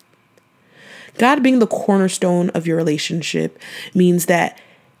 No. God being the cornerstone of your relationship means that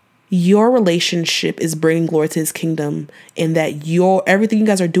your relationship is bringing glory to his kingdom, and that everything you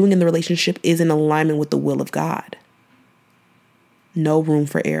guys are doing in the relationship is in alignment with the will of God. No room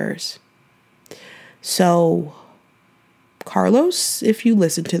for errors. So, Carlos, if you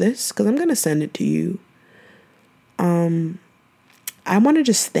listen to this, because I'm going to send it to you, I want to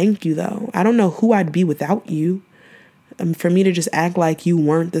just thank you, though. I don't know who I'd be without you. For me to just act like you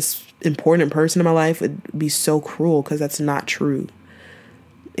weren't this important person in my life would be so cruel, because that's not true.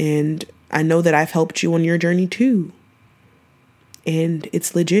 And I know that I've helped you on your journey too. And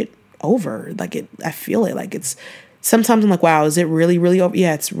it's legit over. I feel it. Sometimes I'm like, wow, is it really, really over?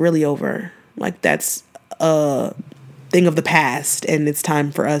 Yeah, it's really over. That's a thing of the past. And it's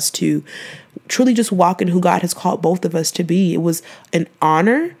time for us to truly just walk in who God has called both of us to be. It was an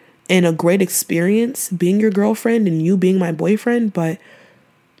honor and a great experience being your girlfriend and you being my boyfriend, but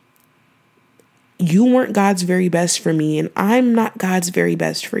you weren't God's very best for me, and I'm not God's very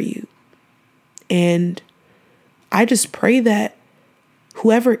best for you. And I just pray that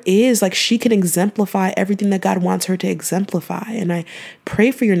whoever is, she can exemplify everything that God wants her to exemplify. And I pray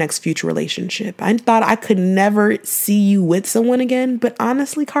for your next future relationship. I thought I could never see you with someone again, but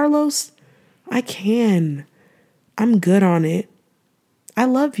honestly, Carlos, I can. I'm good on it. I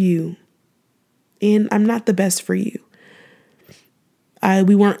love you, and I'm not the best for you.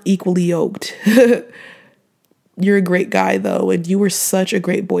 We weren't equally yoked. You're a great guy, though, and you were such a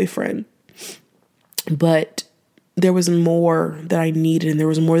great boyfriend. But there was more that I needed, and there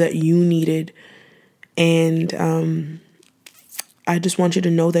was more that you needed. And I just want you to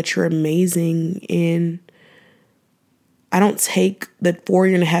know that you're amazing. And I don't take the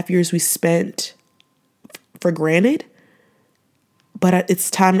 4.5 years we spent for granted. But it's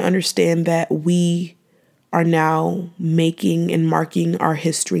time to understand that we are now making and marking our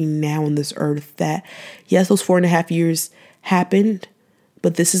history now on this earth. That, yes, those 4.5 years happened,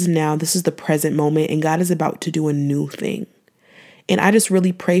 but this is the present moment, and God is about to do a new thing. And I just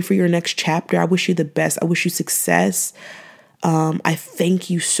really pray for your next chapter. I wish you the best. I wish you success. I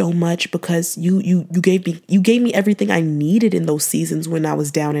thank you so much, because you gave me everything I needed in those seasons when I was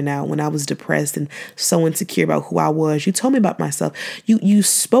down and out, when I was depressed and so insecure about who I was. You told me about myself. You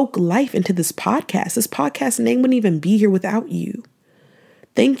spoke life into this podcast. This podcast name wouldn't even be here without you.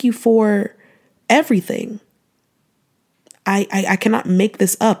 Thank you for everything. I cannot make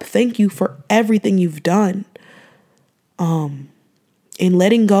this up. Thank you for everything you've done. And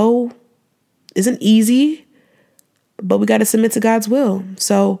letting go isn't easy, but we got to submit to God's will.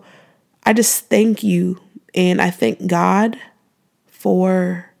 So I just thank you. And I thank God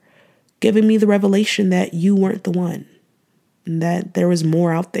for giving me the revelation that you weren't the one, and that there was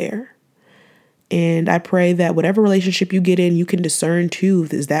more out there. And I pray that whatever relationship you get in, you can discern too,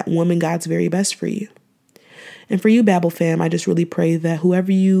 is that woman God's very best for you. And for you, Babel fam, I just really pray that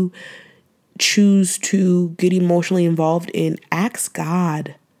whoever you choose to get emotionally involved in, ask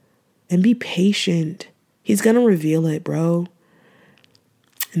God and be patient. He's going to reveal it, bro.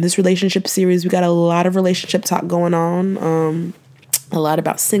 In this relationship series, we got a lot of relationship talk going on. a lot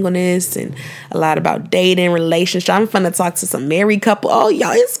about singleness and a lot about dating, relationship. I'm fun to talk to some married couple. Oh,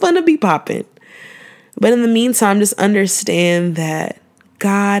 y'all, it's fun to be popping. But in the meantime, just understand that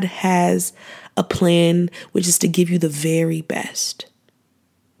God has a plan, which is to give you the very best.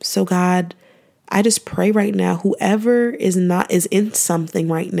 So God, I just pray right now, whoever is in something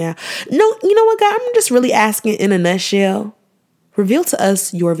right now. No, you know what, God, I'm just really asking in a nutshell, reveal to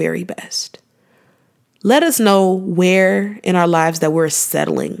us your very best. Let us know where in our lives that we're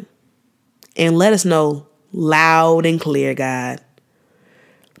settling, and let us know loud and clear, God.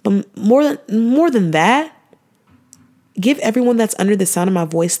 But more than that, give everyone that's under the sound of my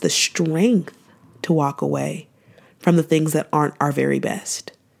voice the strength to walk away from the things that aren't our very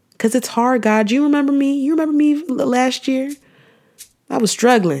best. Because it's hard, God. You remember me? You remember me last year? I was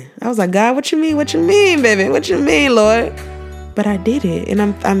struggling. I was like, God, what you mean? What you mean, baby? What you mean, Lord? But I did it, and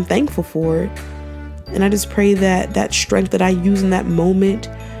I'm thankful for it. And I just pray that that strength that I use in that moment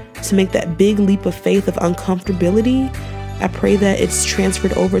to make that big leap of faith of uncomfortability, I pray that it's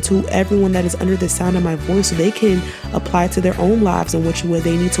transferred over to everyone that is under the sound of my voice so they can apply it to their own lives in which way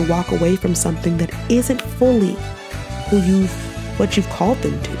they need to walk away from something that isn't fully what you've called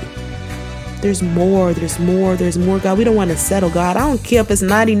them to. There's more, God. We don't want to settle, God. I don't care if it's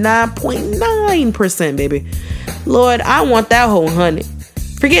 99.9%, baby. Lord, I want that whole 100.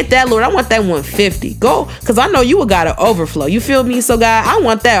 Forget that, Lord. I want that 150. Go, because I know you got an overflow. You feel me? So, God, I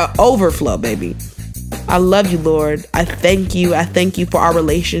want that overflow, baby. I love you, Lord. I thank you. I thank you for our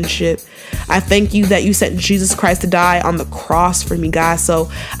relationship. I thank you that you sent Jesus Christ to die on the cross for me, God, so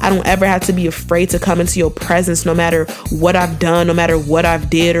I don't ever have to be afraid to come into your presence no matter what I've done, no matter what I've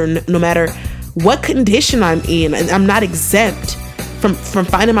did, or no matter what condition I'm in. And I'm not exempt from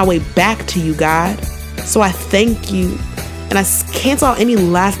finding my way back to you, God. So I thank you. And I cancel out any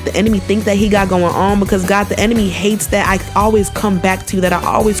lies the enemy think that he got going on, because God, the enemy hates that I always come back to you, that I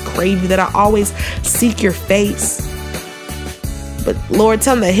always crave you, that I always seek your face. But Lord,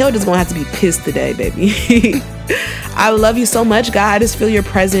 tell him that he'll just gonna have to be pissed today, baby. I love you so much, God. I just feel your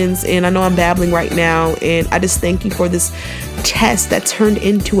presence, and I know I'm babbling right now, and I just thank you for this test that turned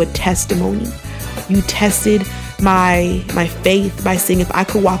into a testimony. You tested my faith by seeing if I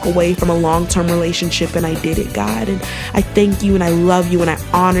could walk away from a long-term relationship, and I did it, God. And I thank you, and I love you, and I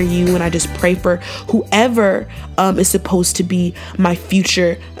honor you, and I just pray for whoever is supposed to be my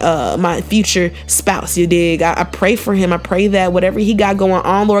future spouse, you dig? I pray for him. I pray that whatever he got going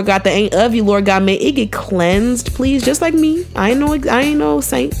on, Lord God, that ain't of you, Lord God, may it get cleansed, please, just like me. I ain't no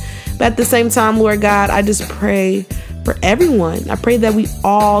saint, but at the same time, Lord God, I just pray for everyone. I pray that we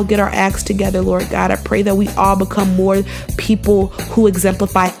all get our acts together, Lord God. I pray that we all become more people who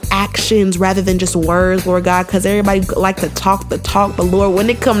exemplify actions rather than just words, Lord God, because everybody like to talk the talk, but Lord, when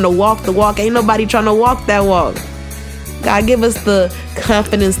it come to walk the walk, ain't nobody trying to walk that walk. God, give us the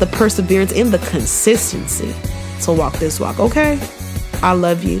confidence, the perseverance, and the consistency to walk this walk, okay? I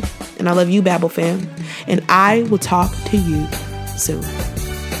love you, and I love you, Babble fam, and I will talk to you soon.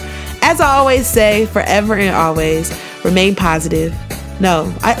 As I always say, forever and always, remain positive.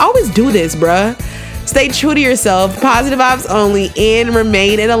 No, I always do this, bruh. Stay true to yourself, positive vibes only, and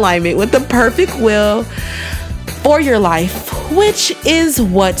remain in alignment with the perfect will for your life, which is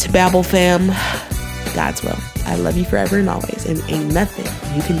what, Babble fam? God's will. I love you forever and always, and ain't nothing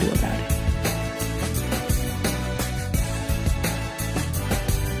you can do about it.